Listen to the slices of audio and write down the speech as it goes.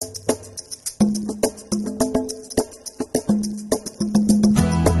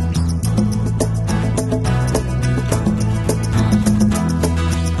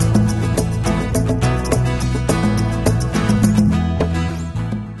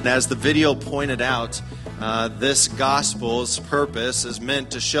And as the video pointed out, this gospel's purpose is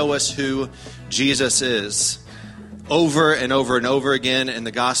meant to show us who Jesus is. Over and over and over again in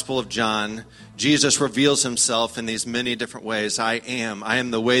the Gospel of John, Jesus reveals himself in these many different ways. I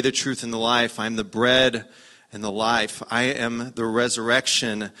am the way, the truth, and the life. I am the bread and the life. I am the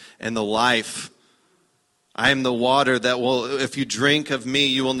resurrection and the life. I am the water that will, if you drink of me,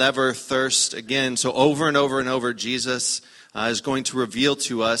 you will never thirst again. So over and over and over, Jesus is going to reveal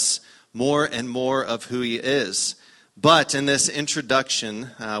to us more and more of who he is. But in this introduction,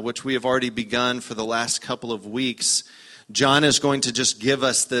 which we have already begun for the last couple of weeks, John is going to just give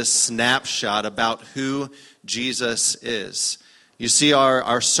us this snapshot about who Jesus is. You see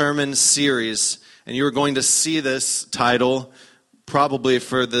our sermon series, and you're going to see this title probably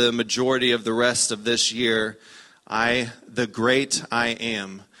for the majority of the rest of this year, the Great I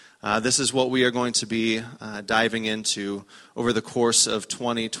Am. This is what we are going to be diving into over the course of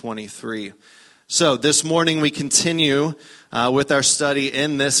 2023. So this morning we continue with our study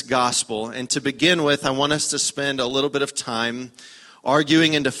in this gospel. And to begin with, I want us to spend a little bit of time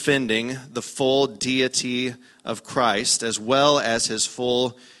arguing and defending the full deity of Christ as well as his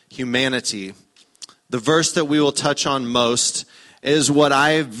full humanity. The verse that we will touch on most is what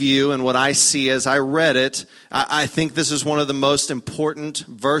I view and what I see as I read it. I think this is one of the most important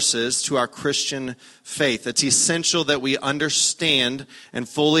verses to our Christian faith. It's essential that we understand and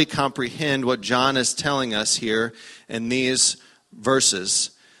fully comprehend what John is telling us here in these verses.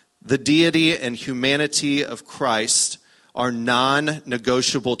 The deity and humanity of Christ are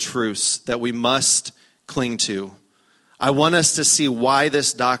non-negotiable truths that we must cling to. I want us to see why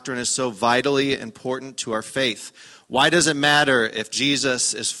this doctrine is so vitally important to our faith. Why does it matter if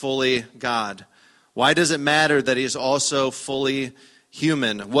Jesus is fully God? Why does it matter that he is also fully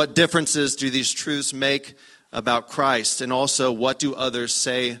human? What differences do these truths make about Christ? And also, what do others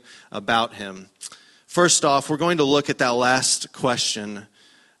say about him? First off, we're going to look at that last question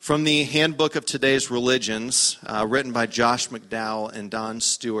from the Handbook of Today's Religions, written by Josh McDowell and Don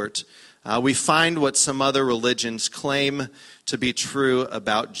Stewart. We find what some other religions claim to be true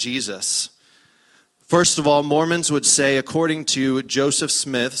about Jesus. First of all, Mormons would say, according to Joseph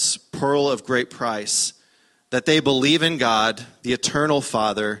Smith's Pearl of Great Price, that they believe in God, the eternal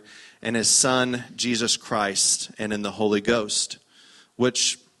Father, and his Son, Jesus Christ, and in the Holy Ghost,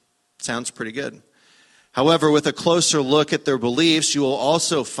 which sounds pretty good. However, with a closer look at their beliefs, you will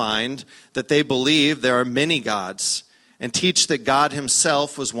also find that they believe there are many gods and teach that God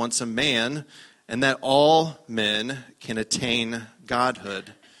himself was once a man and that all men can attain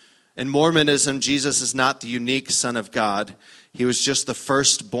godhood. In Mormonism, Jesus is not the unique Son of God. He was just the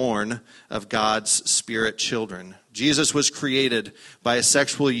firstborn of God's spirit children. Jesus was created by a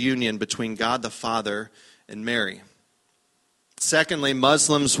sexual union between God the Father and Mary. Secondly,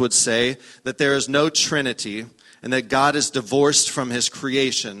 Muslims would say that there is no Trinity and that God is divorced from his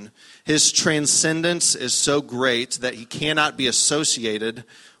creation. His transcendence is so great that he cannot be associated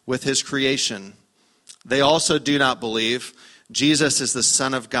with his creation. They also do not believe Jesus is the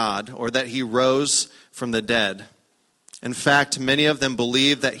Son of God, or that he rose from the dead. In fact, many of them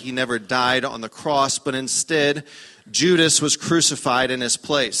believe that he never died on the cross, but instead, Judas was crucified in his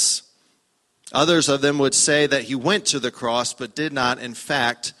place. Others of them would say that he went to the cross, but did not, in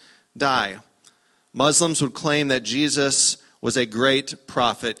fact, die. Muslims would claim that Jesus was a great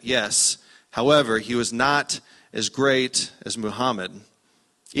prophet, yes. However, he was not as great as Muhammad.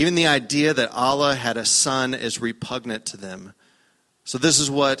 Even the idea that Allah had a son is repugnant to them. So this is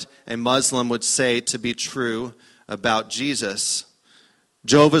what a Muslim would say to be true about Jesus.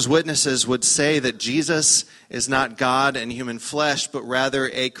 Jehovah's Witnesses would say that Jesus is not God in human flesh, but rather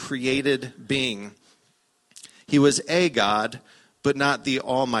a created being. He was a God, but not the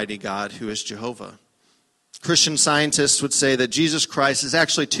Almighty God who is Jehovah. Christian scientists would say that Jesus Christ is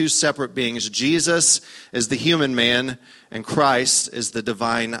actually two separate beings. Jesus is the human man, and Christ is the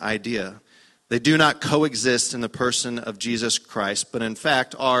divine idea. They do not coexist in the person of Jesus Christ, but in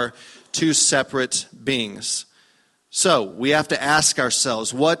fact are two separate beings. So we have to ask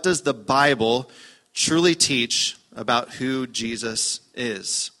ourselves, what does the Bible truly teach about who Jesus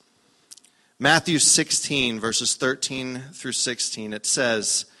is? Matthew 16, verses 13 through 16, it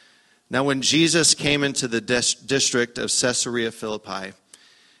says, "Now when Jesus came into the district of Caesarea Philippi,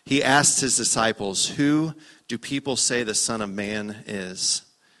 he asked his disciples, 'Who do people say the Son of Man is?'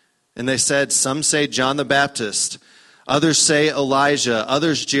 And they said, 'Some say John the Baptist, others say Elijah,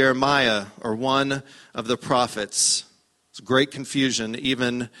 others Jeremiah, or one of the prophets.' It's great confusion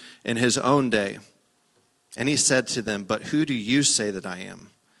even in his own day. And he said to them, 'But who do you say that I am?'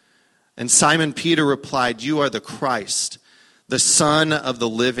 And Simon Peter replied, 'You are the Christ, the Son of the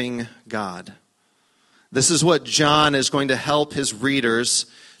living God. This is what John is going to help his readers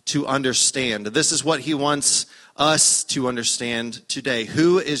to understand. This is what he wants us to understand today.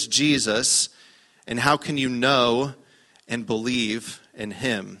 Who is Jesus, and how can you know and believe in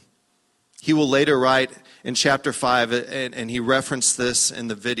him? He will later write in chapter 5, and he referenced this in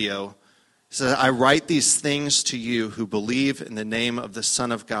the video. He says, I write these things to you who believe in the name of the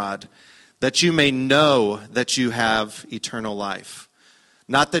Son of God, that you may know that you have eternal life.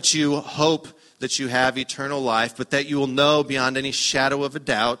 Not that you hope that you have eternal life, but that you will know beyond any shadow of a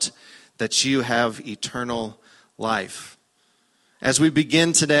doubt that you have eternal life. As we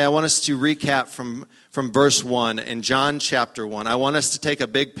begin today, I want us to recap from verse 1 in John chapter 1. I want us to take a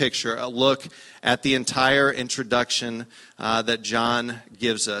big picture, a look at the entire introduction that John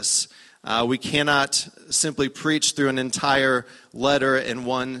gives us. We cannot simply preach through an entire letter in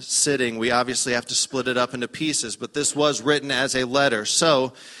one sitting. We obviously have to split it up into pieces, but this was written as a letter.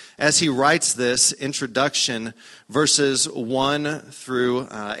 So, as he writes this introduction, verses 1 through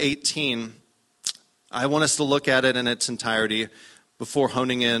 18, I want us to look at it in its entirety before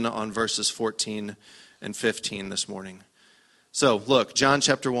honing in on verses 14 and 15 this morning. So, look, John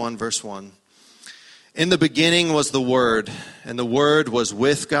chapter 1, verse 1. In the beginning was the Word, and the Word was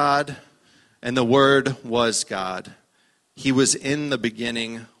with God, and the Word was God. He was in the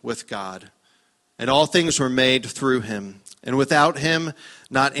beginning with God. And all things were made through him. And without him,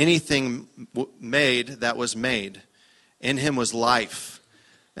 not anything made that was made. In him was life,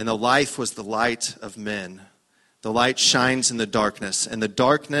 and the life was the light of men. The light shines in the darkness, and the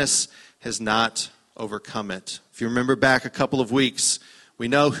darkness has not overcome it. If you remember back a couple of weeks, we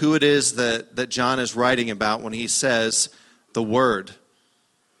know who it is that John is writing about when he says the Word.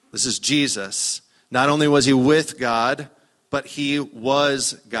 This is Jesus. Not only was he with God, but he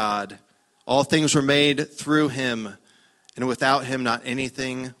was God. All things were made through him, and without him not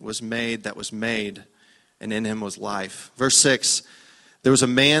anything was made that was made, and in him was life. Verse 6, there was a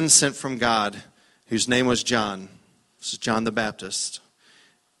man sent from God whose name was John. This is John the Baptist.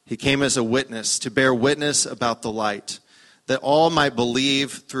 He came as a witness to bear witness about the light, that all might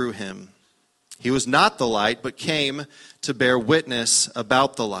believe through him. He was not the light, but came to bear witness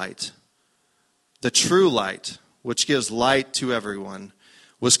about the light. The true light, which gives light to everyone,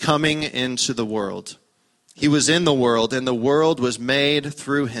 was coming into the world. He was in the world, and the world was made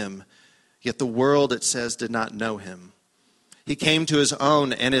through him. Yet the world, it says, did not know him. He came to his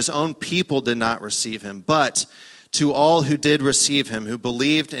own, and his own people did not receive him. But to all who did receive him, who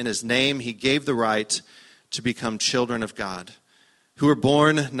believed in his name, he gave the right to become children of God, who were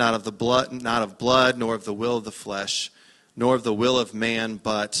born not of blood, nor of the will of the flesh, nor of the will of man,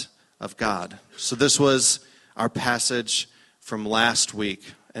 but of God. So this was our passage from last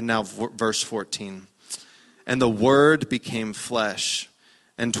week, and now verse 14. And the Word became flesh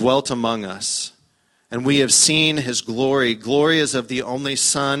and dwelt among us, and we have seen his glory. Glory as of the only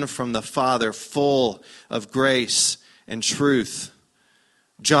Son from the Father, full of grace and truth.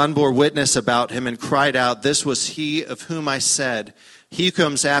 John bore witness about him and cried out, this was he of whom I said, he who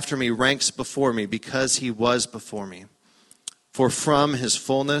comes after me ranks before me, because he was before me. For from his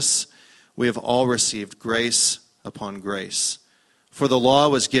fullness we have all received grace upon grace. For the law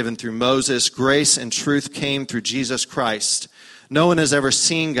was given through Moses, grace and truth came through Jesus Christ. No one has ever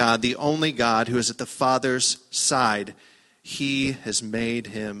seen God, the only God who is at the Father's side. He has made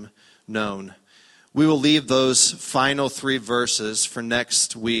him known. We will leave those final 3 verses for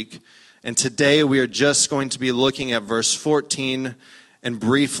next week. And today we are just going to be looking at verse 14 and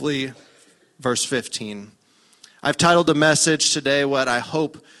briefly verse 15. I've titled the message today what I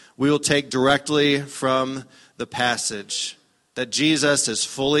hope we will take directly from the passage. That Jesus is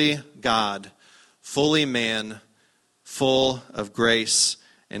fully God, fully man, full of grace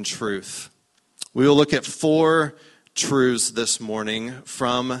and truth. We will look at 4 truths this morning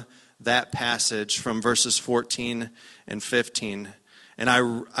from that passage, from verses 14 and 15. And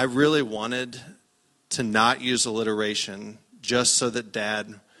I really wanted to not use alliteration just so that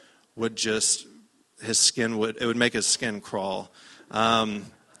Dad would it would make his skin crawl.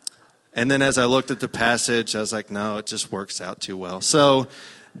 And then as I looked at the passage, I was like, no, it just works out too well. So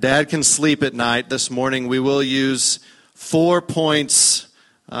Dad can sleep at night. This morning we will use 4 points,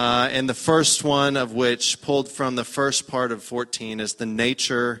 and the first one of which, pulled from the first part of 14, is the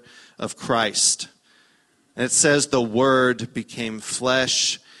nature of Christ. And it says the Word became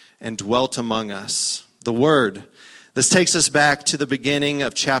flesh and dwelt among us. The Word. This takes us back to the beginning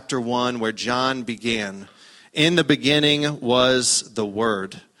of chapter 1 where John began. In the beginning was the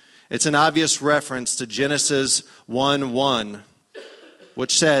Word. It's an obvious reference to Genesis 1:1,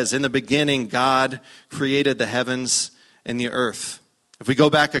 which says, in the beginning God created the heavens in the earth. If we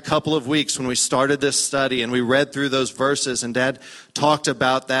go back a couple of weeks when we started this study and we read through those verses and Dad talked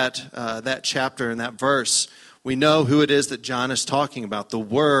about that chapter and that verse, we know who it is that John is talking about. The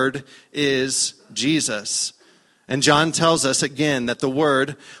Word is Jesus. And John tells us again that the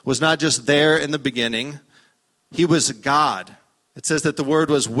Word was not just there in the beginning. He was God. It says that the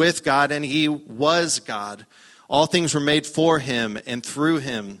Word was with God and He was God. All things were made for Him and through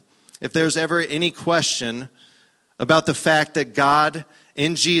Him. If there's ever any question about the fact that God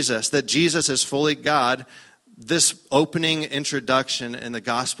in Jesus, that Jesus is fully God, this opening introduction in the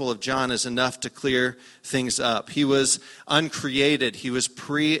Gospel of John is enough to clear things up. He was uncreated. He was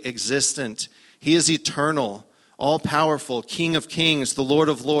pre-existent. He is eternal, all-powerful, King of kings, the Lord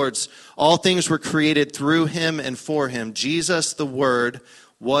of lords. All things were created through Him and for Him. Jesus, the Word,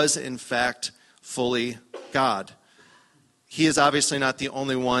 was in fact fully God. He is obviously not the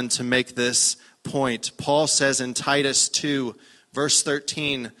only one to make this point. Paul says in Titus 2, verse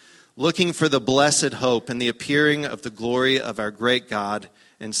 13, looking for the blessed hope and the appearing of the glory of our great God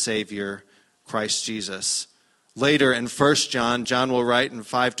and Savior, Christ Jesus. Later in 1 John, John will write in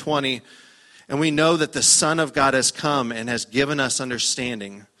 5:20, and we know that the Son of God has come and has given us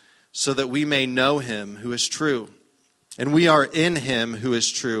understanding so that we may know Him who is true. And we are in Him who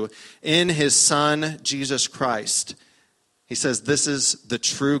is true, in His Son, Jesus Christ. He says this is the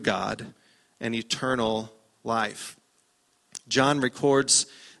true God and eternal life. John records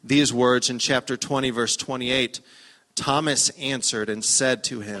these words in chapter 20, verse 28. Thomas answered and said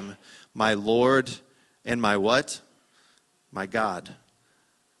to Him, my Lord and my what? My God.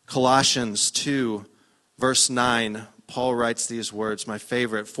 Colossians 2, verse 9, Paul writes these words, my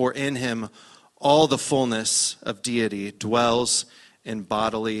favorite, for in Him all the fullness of deity dwells in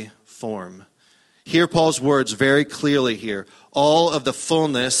bodily form. Hear Paul's words very clearly here. All of the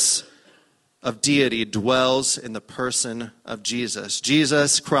fullness of deity dwells in the person of Jesus.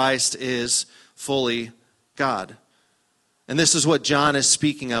 Jesus Christ is fully God. And this is what John is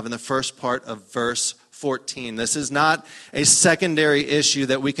speaking of in the first part of verse 14. This is not a secondary issue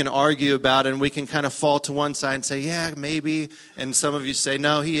that we can argue about and we can kind of fall to one side and say, yeah, maybe. And some of you say,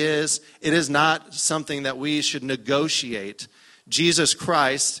 no, He is. It is not something that we should negotiate. Jesus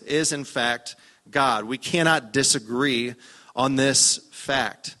Christ is, in fact, God. We cannot disagree on this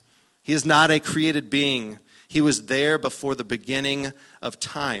fact. He is not a created being. He was there before the beginning of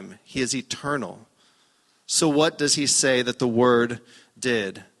time. He is eternal. So what does he say that the Word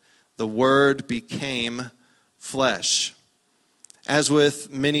did? The Word became flesh. As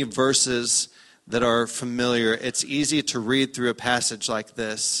with many verses that are familiar, it's easy to read through a passage like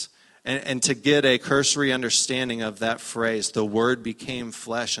this and to get a cursory understanding of that phrase, the Word became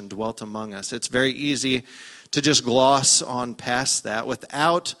flesh and dwelt among us. It's very easy to just gloss on past that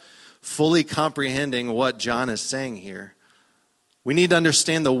without fully comprehending what John is saying here. We need to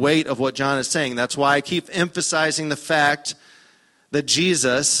understand the weight of what John is saying. That's why I keep emphasizing the fact that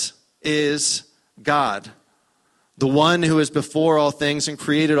Jesus is God. The one who is before all things and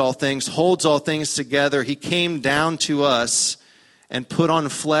created all things, holds all things together. He came down to us and put on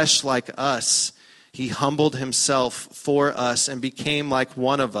flesh like us. He humbled Himself for us and became like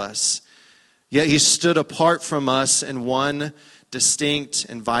one of us. Yet He stood apart from us in one distinct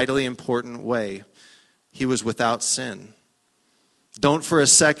and vitally important way. He was without sin. Don't for a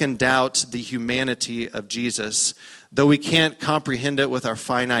second doubt the humanity of Jesus. Though we can't comprehend it with our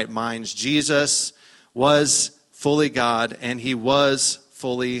finite minds, Jesus was fully God and He was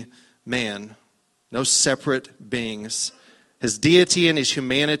fully man. No separate beings. His deity and His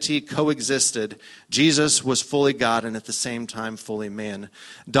humanity coexisted. Jesus was fully God and at the same time fully man.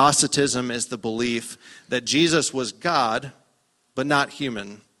 Docetism is the belief that Jesus was God, but not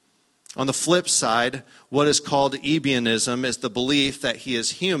human. On the flip side, what is called Ebionism is the belief that He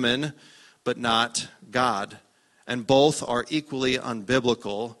is human, but not God. And both are equally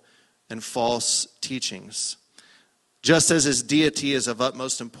unbiblical and false teachings. Just as His deity is of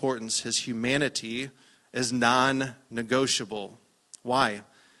utmost importance, His humanity is non-negotiable. Why?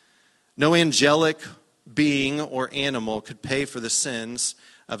 No angelic being or animal could pay for the sins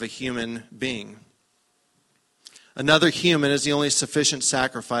of a human being. Another human is the only sufficient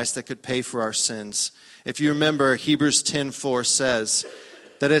sacrifice that could pay for our sins. If you remember, Hebrews 10:4 says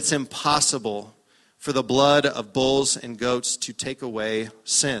that it's impossible for the blood of bulls and goats to take away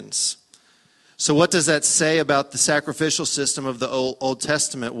sins. So what does that say about the sacrificial system of the Old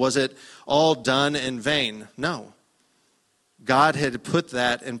Testament? Was it all done in vain? No. God had put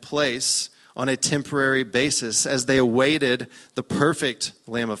that in place on a temporary basis as they awaited the perfect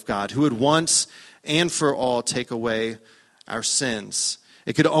Lamb of God who would once and for all take away our sins.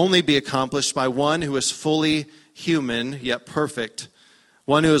 It could only be accomplished by one who is fully human, yet perfect.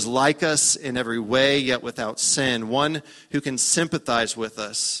 One who is like us in every way, yet without sin. One who can sympathize with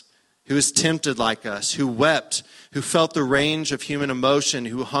us, who is tempted like us, who wept, who felt the range of human emotion,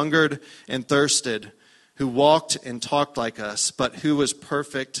 who hungered and thirsted, who walked and talked like us, but who was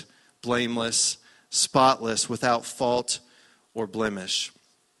perfect, blameless, spotless, without fault or blemish.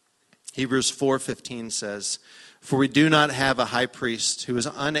 Hebrews 4:15 says, "For we do not have a high priest who is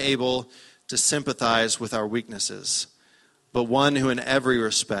unable to sympathize with our weaknesses, but one who in every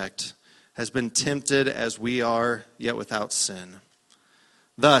respect has been tempted as we are, yet without sin."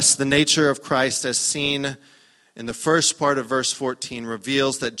 Thus, the nature of Christ, as seen in the first part of verse 14,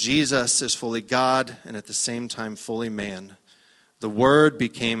 reveals that Jesus is fully God and at the same time fully man. The Word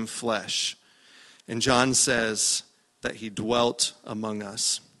became flesh. And John says that he dwelt among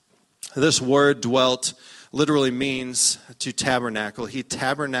us. This word dwelt literally means to tabernacle. He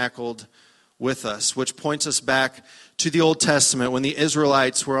tabernacled with us, which points us back to the Old Testament when the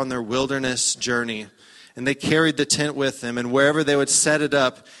Israelites were on their wilderness journey. And they carried the tent with them, and wherever they would set it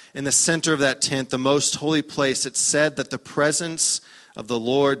up, in the center of that tent, the most holy place, it said that the presence of the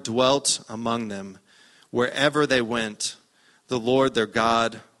Lord dwelt among them. Wherever they went, the Lord their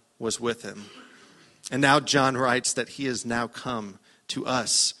God was with them. And now John writes that he has now come to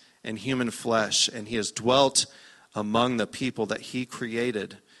us in human flesh, and he has dwelt among the people that he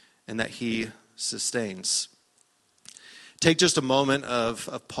created and that he sustains. Take just a moment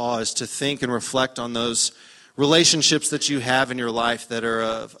of pause to think and reflect on those relationships that you have in your life that are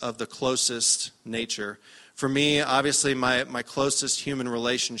of the closest nature. For me, obviously, my closest human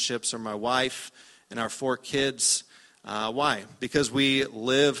relationships are my wife and our 4 kids. Why? Because we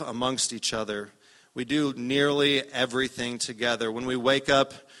live amongst each other. We do nearly everything together. When we wake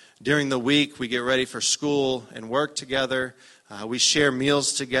up during the week, we get ready for school and work together. We share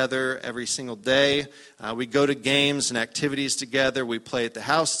meals together every single day. We go to games and activities together. We play at the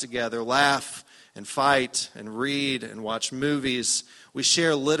house together, laugh and fight and read and watch movies. We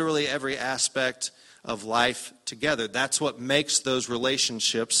share literally every aspect of life together. That's what makes those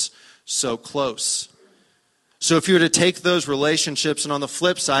relationships so close. So if you were to take those relationships, and on the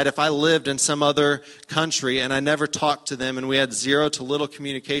flip side, if I lived in some other country and I never talked to them and we had zero to little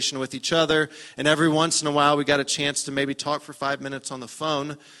communication with each other, and every once in a while we got a chance to maybe talk for 5 minutes on the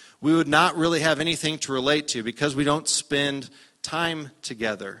phone, we would not really have anything to relate to because we don't spend time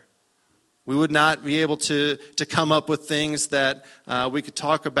together. We would not be able to come up with things that we could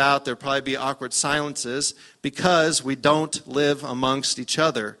talk about. There'd probably be awkward silences because we don't live amongst each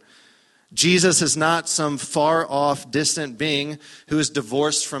other. Jesus is not some far-off, distant being who is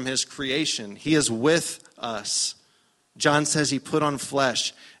divorced from his creation. He is with us. John says he put on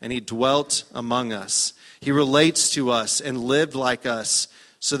flesh and he dwelt among us. He relates to us and lived like us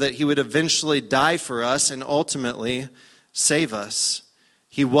so that he would eventually die for us and ultimately save us.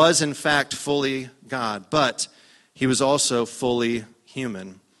 He was, in fact, fully God, but he was also fully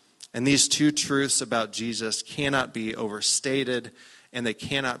human. And these two truths about Jesus cannot be overstated and they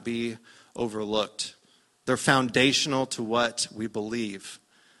cannot be overlooked. They're foundational to what we believe.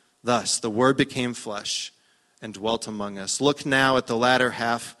 Thus, the Word became flesh and dwelt among us. Look now at the latter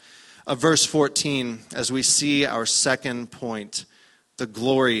half of verse 14 as we see our second point, the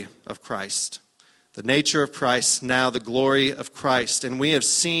glory of Christ. The nature of Christ, now the glory of Christ. And we have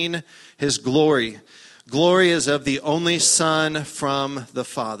seen his glory. Glory is of the only Son from the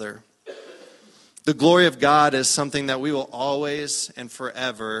Father. The glory of God is something that we will always and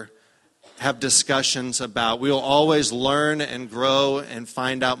forever have discussions about. We will always learn and grow and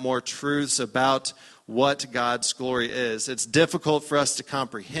find out more truths about what God's glory is. It's difficult for us to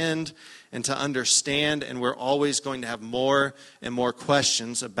comprehend and to understand, and we're always going to have more and more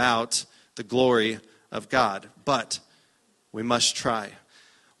questions about the glory of God. But we must try.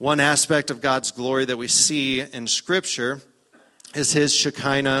 One aspect of God's glory that we see in Scripture is his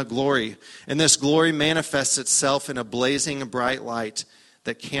Shekinah glory. And this glory manifests itself in a blazing bright light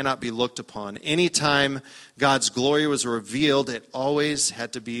that cannot be looked upon. Anytime God's glory was revealed, it always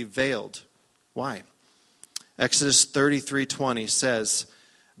had to be veiled. Why? Exodus 33:20 says,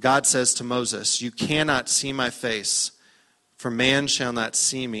 God says to Moses, "You cannot see my face, for man shall not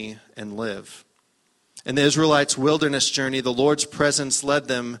see me and live." In the Israelites' wilderness journey, the Lord's presence led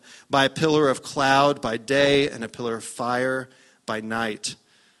them by a pillar of cloud by day and a pillar of fire by night.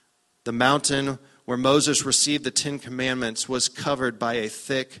 The mountain where Moses received the 10 Commandments was covered by a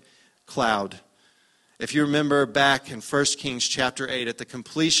thick cloud. If you remember back in 1 Kings chapter 8, at the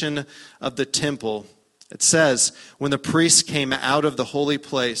completion of the temple, it says, when the priests came out of the holy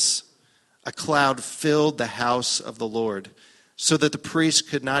place, a cloud filled the house of the Lord, so that the priest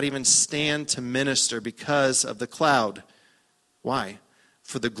could not even stand to minister because of the cloud. Why?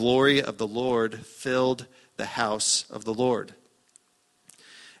 For the glory of the Lord filled the house of the Lord.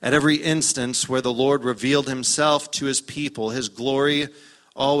 At every instance where the Lord revealed himself to his people, his glory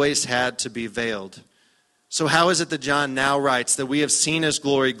always had to be veiled. So how is it that John now writes that we have seen his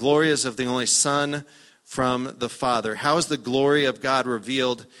glory? Glory is of the only Son from the Father. How is the glory of God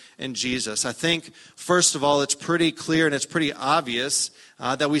revealed in Jesus? I think, first of all, it's pretty clear and it's pretty obvious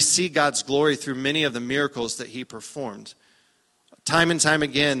that we see God's glory through many of the miracles that he performed. Time and time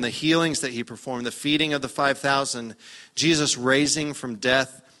again, the healings that he performed, the feeding of the 5,000, Jesus raising from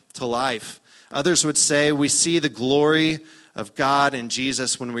death to life. Others would say we see the glory of God in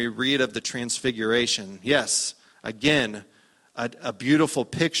Jesus when we read of the transfiguration. Yes, again, a beautiful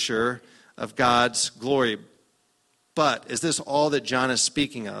picture of God's glory. But is this all that John is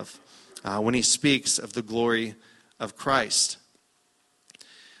speaking of when he speaks of the glory of Christ?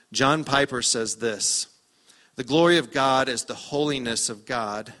 John Piper says this: the glory of God is the holiness of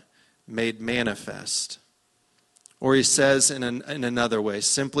God made manifest. Or he says in another way,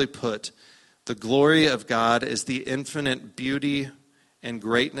 simply put, the glory of God is the infinite beauty and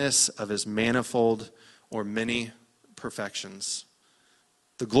greatness of his manifold or many perfections.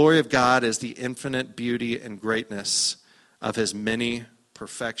 The glory of God is the infinite beauty and greatness of his many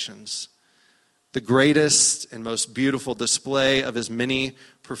perfections. The greatest and most beautiful display of his many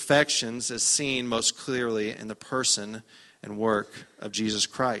perfections is seen most clearly in the person and work of Jesus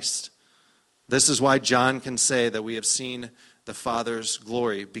Christ. This is why John can say that we have seen the Father's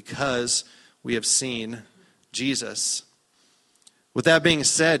glory, because we have seen Jesus. With that being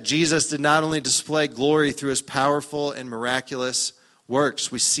said, Jesus did not only display glory through his powerful and miraculous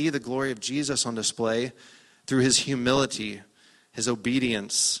works. We see the glory of Jesus on display through his humility, his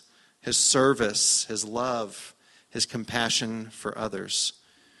obedience, his service, his love, his compassion for others.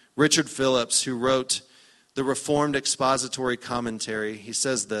 Richard Phillips, who wrote the Reformed Expository Commentary, he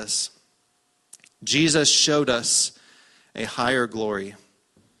says this: Jesus showed us a higher glory.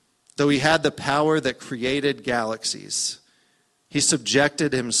 Though he had the power that created galaxies, he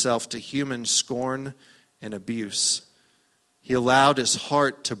subjected himself to human scorn and abuse. He allowed his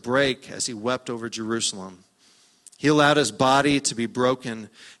heart to break as he wept over Jerusalem. He allowed his body to be broken,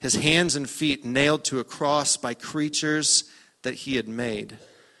 his hands and feet nailed to a cross by creatures that he had made.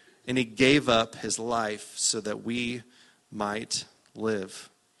 And he gave up his life so that we might live.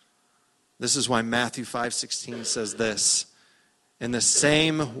 This is why Matthew 5:16 says this: in the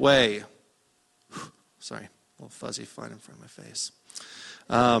same way, sorry, a little fuzzy flying in front of my face.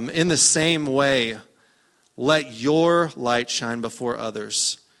 In the same way, let your light shine before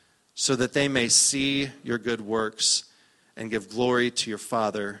others, so that they may see your good works and give glory to your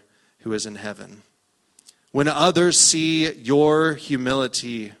Father who is in heaven. When others see your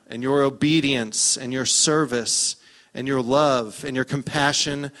humility and your obedience and your service and your love and your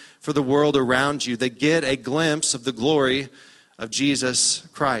compassion for the world around you, they get a glimpse of the glory of Jesus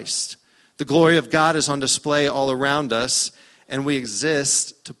Christ. The glory of God is on display all around us, and we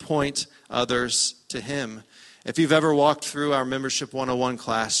exist to point others to him. If you've ever walked through our Membership 101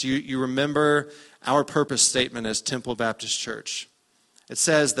 class, you remember our purpose statement as Temple Baptist Church. It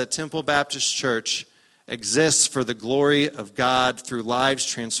says that Temple Baptist Church exists for the glory of God through lives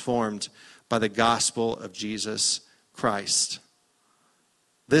transformed by the gospel of Jesus Christ.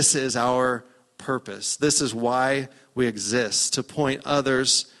 This is our purpose. This is why we exist, to point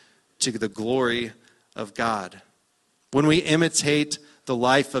others to the glory of God. When we imitate the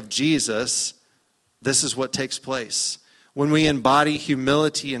life of Jesus, this is what takes place. When we embody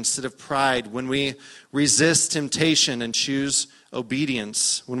humility instead of pride, when we resist temptation and choose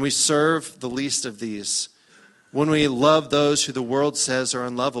obedience, when we serve the least of these, when we love those who the world says are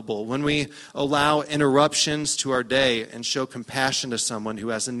unlovable, when we allow interruptions to our day and show compassion to someone who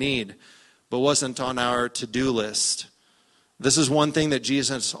has a need but wasn't on our to-do list. This is one thing that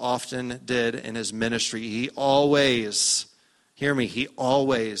Jesus often did in his ministry. He always, hear me, he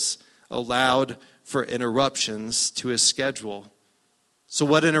always allowed for interruptions to his schedule. So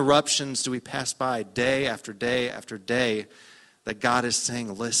what interruptions do we pass by day after day after day that God is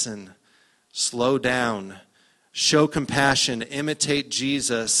saying, listen, slow down, show compassion, imitate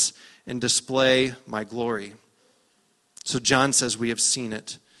Jesus, and display my glory? So John says we have seen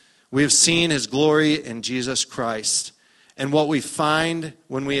it. We have seen his glory in Jesus Christ. And what we find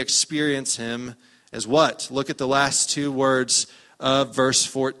when we experience him is what? Look at the last two words of verse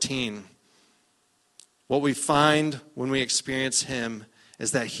 14. What we find when we experience him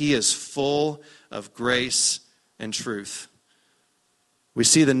is that he is full of grace and truth. We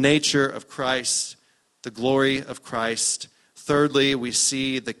see the nature of Christ, the glory of Christ, Thirdly, we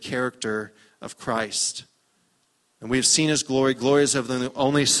see the character of Christ. And we have seen his glory, glories of the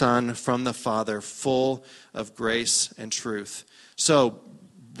only Son from the Father, full of grace and truth. So,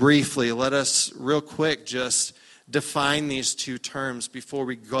 briefly, let us real quick just define these two terms before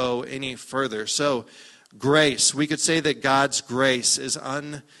we go any further. So, grace. We could say that God's grace is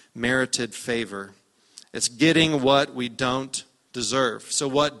unmerited favor. It's getting what we don't deserve. So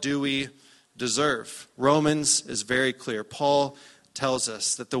what do we deserve? Romans is very clear. Paul tells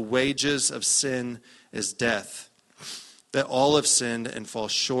us that the wages of sin is death, that all have sinned and fall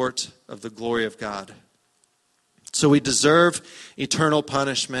short of the glory of God. So we deserve eternal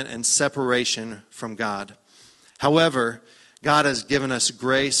punishment and separation from God. However, God has given us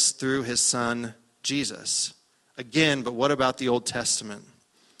grace through his Son, Jesus. Again, but what about the Old Testament?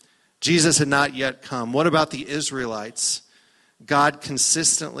 Jesus had not yet come. What about the Israelites? God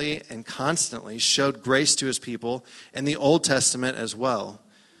consistently and constantly showed grace to his people in the Old Testament as well.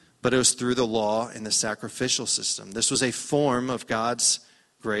 But it was through the law and the sacrificial system. This was a form of God's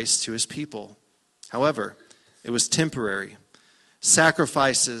grace to his people. However, it was temporary.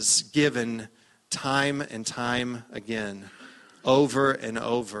 Sacrifices given time and time again, over and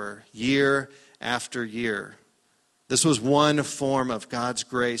over, year after year. This was one form of God's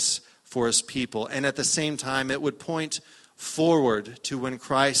grace for his people. And at the same time, it would point forward to when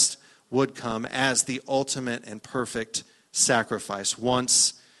Christ would come as the ultimate and perfect sacrifice,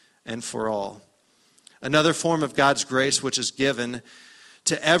 once and for all. Another form of God's grace which is given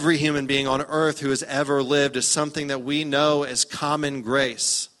to every human being on earth who has ever lived is something that we know as common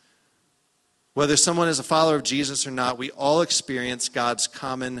grace. Whether someone is a follower of Jesus or not, we all experience God's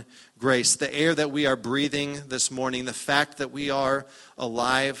common grace. The air that we are breathing this morning, the fact that we are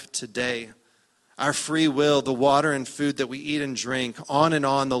alive today, our free will, the water and food that we eat and drink, on and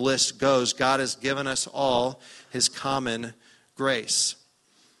on the list goes. God has given us all his common grace.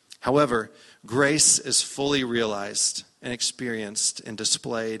 However, grace is fully realized and experienced and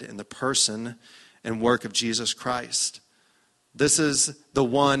displayed in the person and work of Jesus Christ. This is the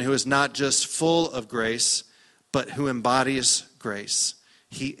one who is not just full of grace, but who embodies grace.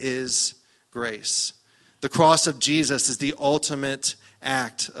 He is grace. The cross of Jesus is the ultimate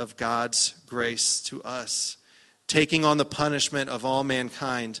act of God's grace to us, taking on the punishment of all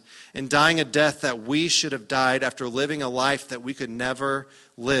mankind and dying a death that we should have died after living a life that we could never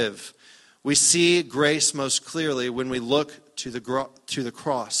live. We see grace most clearly when we look to the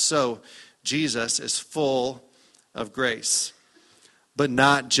cross. So Jesus is full of grace, but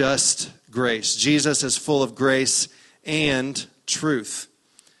not just grace. Jesus is full of grace and truth.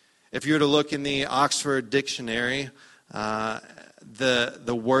 If you were to look in the Oxford Dictionary,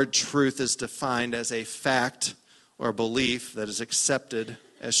 the word truth is defined as a fact or belief that is accepted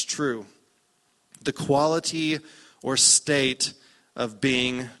as true. The quality or state of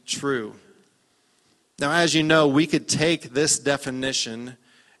being true. Now, as you know, we could take this definition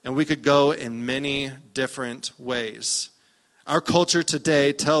and we could go in many different ways. Our culture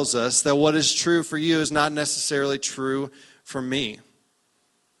today tells us that what is true for you is not necessarily true for me.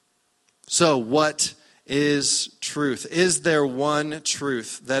 So, what is truth? Is there one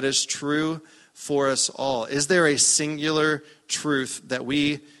truth that is true for us all? Is there a singular truth that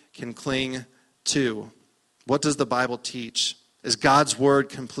we can cling to? What does the Bible teach? Is God's word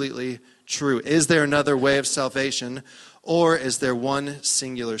completely true? Is there another way of salvation, or is there one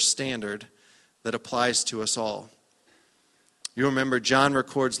singular standard that applies to us all? You remember John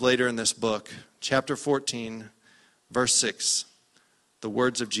records later in this book, chapter 14, verse 6, the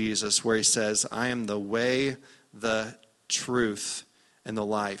words of Jesus where he says, I am the way, the truth, and the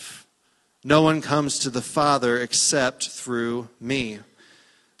life. No one comes to the Father except through me.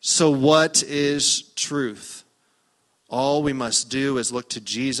 So what is truth? All we must do is look to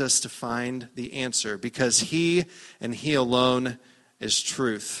Jesus to find the answer, because he and he alone is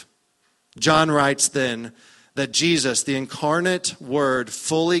truth. John writes then that Jesus, the incarnate Word,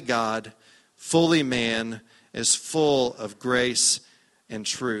 fully God, fully man, is full of grace and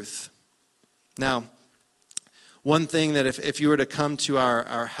truth. Now, one thing that if you were to come to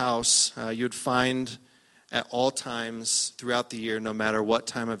our house, you would find at all times throughout the year, no matter what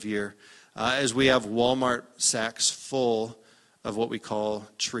time of year, as we have Walmart sacks full of what we call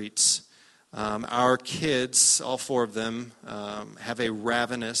treats. Our kids, all four of them, have a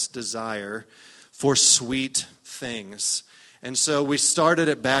ravenous desire for sweet things. And so we started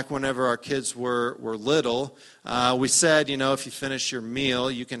it back whenever our kids were little. We said, if you finish your meal,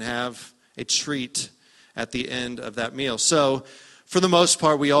 you can have a treat at the end of that meal. So for the most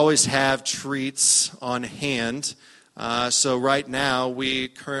part, we always have treats on hand. So right now, we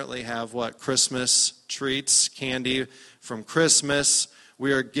currently have Christmas treats, candy from Christmas.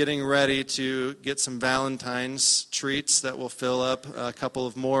 We are getting ready to get some Valentine's treats that will fill up a couple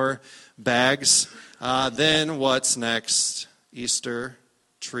of more bags. Then what's next? Easter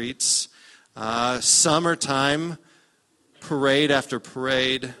treats. Summertime, parade after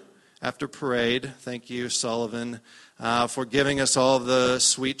parade after parade. Thank you, Sullivan, for giving us all of the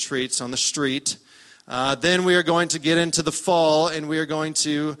sweet treats on the street. Then we are going to get into the fall, and we are going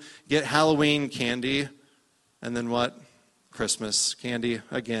to get Halloween candy. And then what? Christmas candy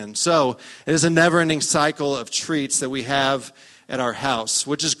again. So it is a never-ending cycle of treats that we have at our house,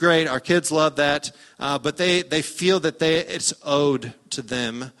 which is great. Our kids love that, but they feel that it's owed to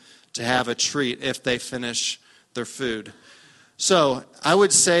them to have a treat if they finish their food. So I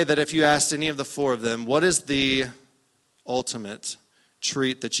would say that if you asked any of the four of them, what is the ultimate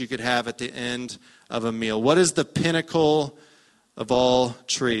treat that you could have at the end of a meal? What is the pinnacle of all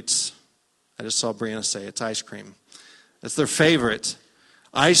treats? I just saw Brianna say it's ice cream. That's their favorite.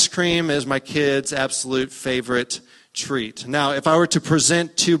 Ice cream is my kids' absolute favorite treat. Now, if I were to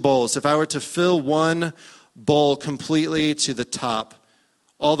present two bowls, if I were to fill one bowl completely to the top,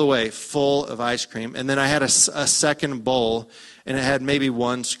 all the way full of ice cream, and then I had a second bowl, and it had maybe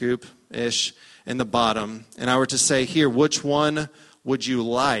one scoop-ish in the bottom, and I were to say, here, which one would you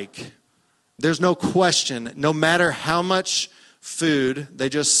like? There's no question, no matter how much food they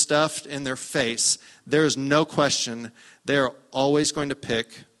just stuffed in their face, there's no question they're always going to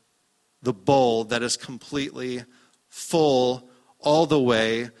pick the bowl that is completely full all the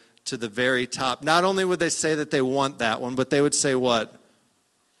way to the very top. Not only would they say that they want that one, but they would say what?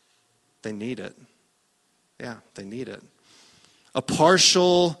 They need it. Yeah, they need it. A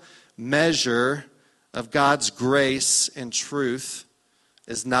partial measure of God's grace and truth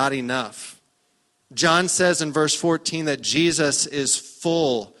is not enough. John says in verse 14 that Jesus is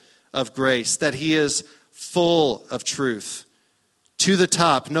full of grace, that he is full of truth. To the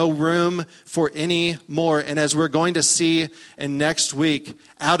top, no room for any more. And as we're going to see in next week,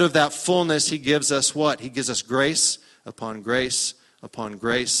 out of that fullness, he gives us what? He gives us grace upon grace upon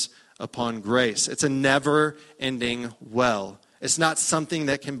grace upon grace. It's a never-ending well. It's not something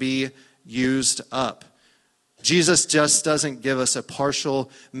that can be used up. Jesus just doesn't give us a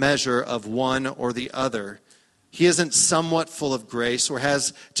partial measure of one or the other. He isn't somewhat full of grace or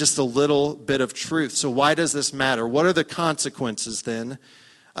has just a little bit of truth. So why does this matter? What are the consequences then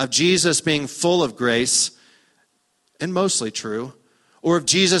of Jesus being full of grace and mostly true, or of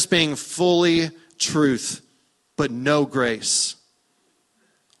Jesus being fully truth but no grace?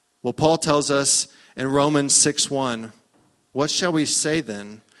 Well, Paul tells us in Romans 6:1, what shall we say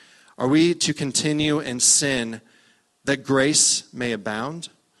then? Are we to continue in sin that grace may abound?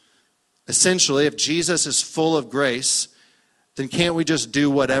 Essentially, if Jesus is full of grace, then can't we just do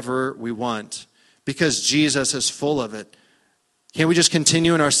whatever we want because Jesus is full of it? Can't we just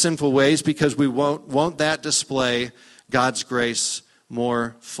continue in our sinful ways because we won't that display God's grace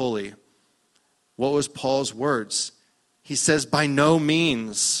more fully? What was Paul's words? He says, by no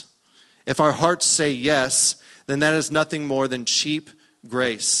means. If our hearts say yes, then that is nothing more than cheap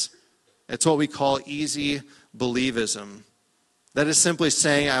grace. It's what we call easy believism. That is simply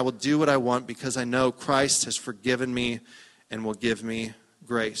saying, I will do what I want because I know Christ has forgiven me and will give me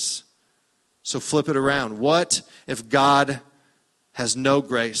grace. So flip it around. What if God has no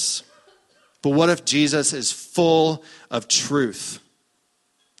grace? But what if Jesus is full of truth?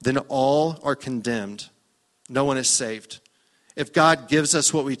 Then all are condemned. No one is saved. If God gives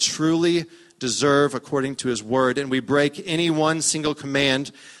us what we truly deserve according to his word, and we break any one single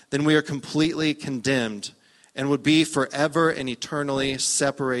command, then we are completely condemned and would be forever and eternally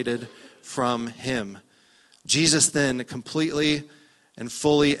separated from him. Jesus then completely and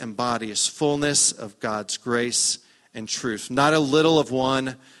fully embodies fullness of God's grace and truth. Not a little of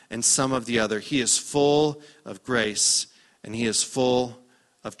one and some of the other. He is full of grace and he is full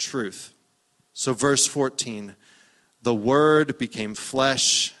of truth. So verse 14, the Word became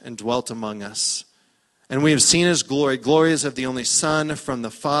flesh and dwelt among us. And we have seen his glory. Glory is of the only Son from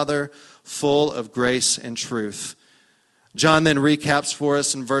the Father, full of grace and truth. John then recaps for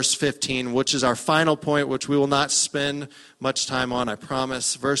us in verse 15, which is our final point, which we will not spend much time on, I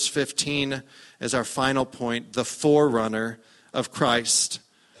promise. Verse 15 is our final point, the forerunner of Christ.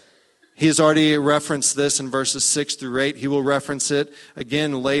 He has already referenced this in verses 6 through 8. He will reference it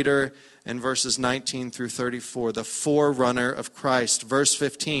again later in verses 19 through 34, the forerunner of Christ. Verse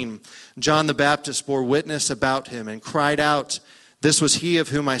 15, John the Baptist bore witness about him and cried out, this was he of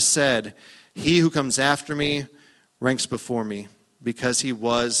whom I said, he who comes after me ranks before me, because he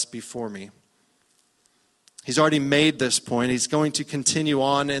was before me. He's already made this point. He's going to continue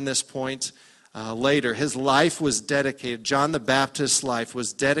on in this point later. His life was dedicated, John the Baptist's life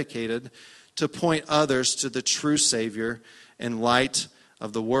was dedicated to point others to the true Savior and light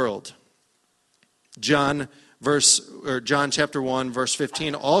of the world. John chapter 1, verse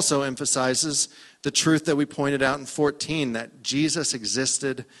 15 also emphasizes the truth that we pointed out in 14, that Jesus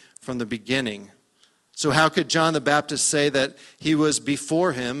existed from the beginning. So how could John the Baptist say that he was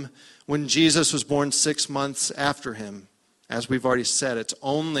before him when Jesus was born 6 months after him? As we've already said, it's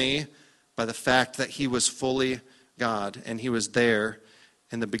only by the fact that he was fully God and he was there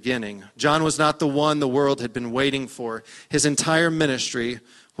in the beginning. John was not the one the world had been waiting for. His entire ministry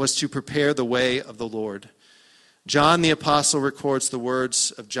was to prepare the way of the Lord. John the Apostle records the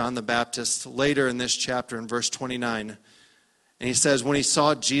words of John the Baptist later in this chapter in verse 29. And he says, when he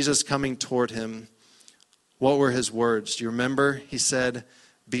saw Jesus coming toward him, what were his words? Do you remember? He said,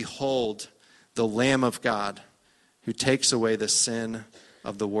 "Behold, the Lamb of God who takes away the sin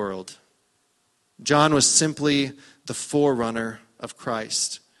of the world." John was simply the forerunner of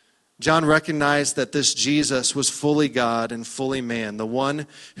Christ. John recognized that this Jesus was fully God and fully man, the one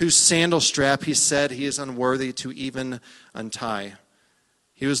whose sandal strap he said he is unworthy to even untie.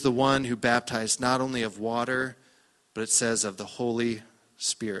 He was the one who baptized not only of water, but it says of the Holy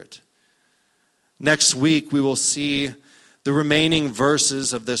Spirit. Next week, we will see the remaining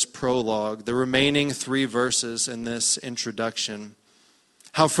verses of this prologue, the remaining 3 verses in this introduction.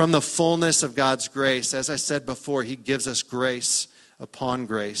 How from the fullness of God's grace, as I said before, he gives us grace upon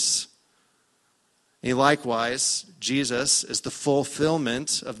grace. And likewise, Jesus is the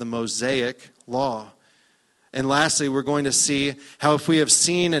fulfillment of the Mosaic law. And lastly, we're going to see how if we have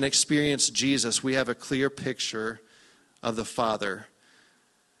seen and experienced Jesus, we have a clear picture of the Father.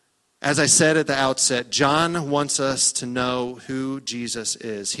 As I said at the outset, John wants us to know who Jesus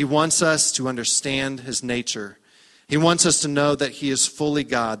is. He wants us to understand his nature. He wants us to know that he is fully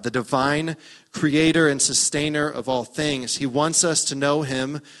God, the divine creator and sustainer of all things. He wants us to know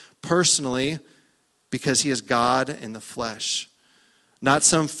him personally because he is God in the flesh. Not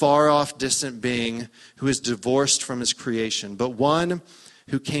some far-off, distant being who is divorced from his creation, but one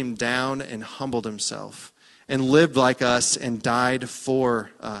who came down and humbled himself and lived like us and died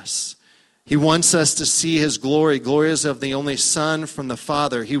for us. He wants us to see his glory, glories of the only Son from the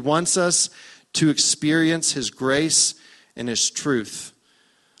Father. He wants us to experience his grace and his truth.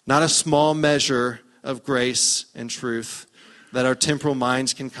 Not a small measure of grace and truth that our temporal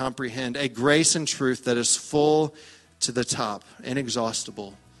minds can comprehend. A grace and truth that is full to the top,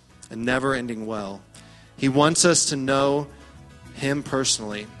 inexhaustible, and never-ending well. He wants us to know him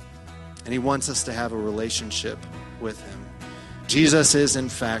personally, and he wants us to have a relationship with him. Jesus is, in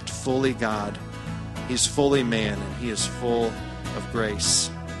fact, fully God. He's fully man, and he is full of grace.